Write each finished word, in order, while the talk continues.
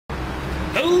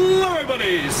Hello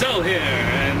everybody, Cell here,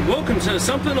 and welcome to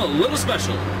something a little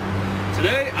special.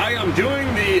 Today I am doing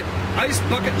the Ice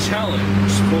Bucket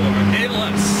Challenge for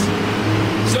ALS.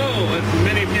 So, if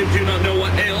many of you do not know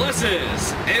what ALS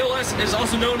is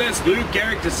also known as Lou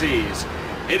Gehrig disease.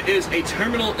 It is a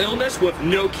terminal illness with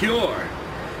no cure.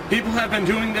 People have been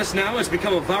doing this now. It's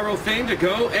become a viral thing to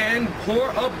go and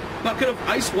pour a bucket of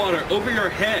ice water over your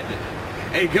head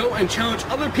and go and challenge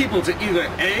other people to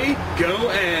either A, go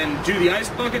and do the Ice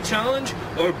Bucket Challenge,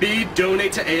 or B,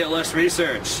 donate to ALS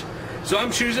research. So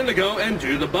I'm choosing to go and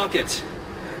do the bucket.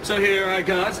 So here I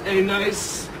got a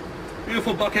nice,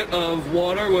 beautiful bucket of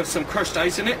water with some crushed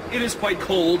ice in it. It is quite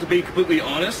cold, to be completely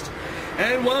honest.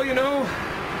 And well, you know,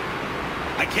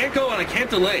 I can't go and I can't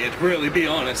delay it, really, be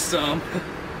honest.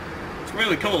 It's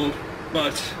really cold,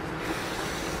 but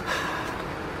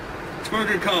it's for a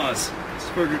good cause. It's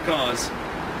for a good cause.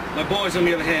 My boys, on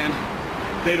the other hand,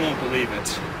 they don't believe it.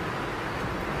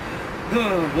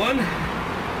 1,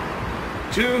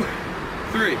 2,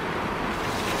 3.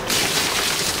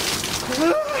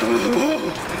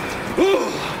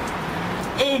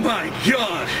 Oh my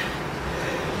God!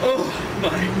 Oh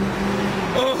my!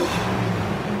 Oh.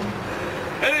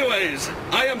 Anyways,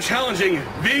 I am challenging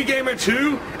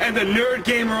VGamer2 and the Nerd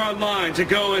Gamer Online to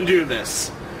go and do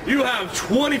this. You have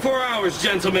 24 hours,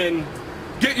 gentlemen.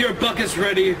 Get your buckets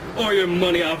ready or your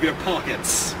money out of your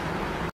pockets.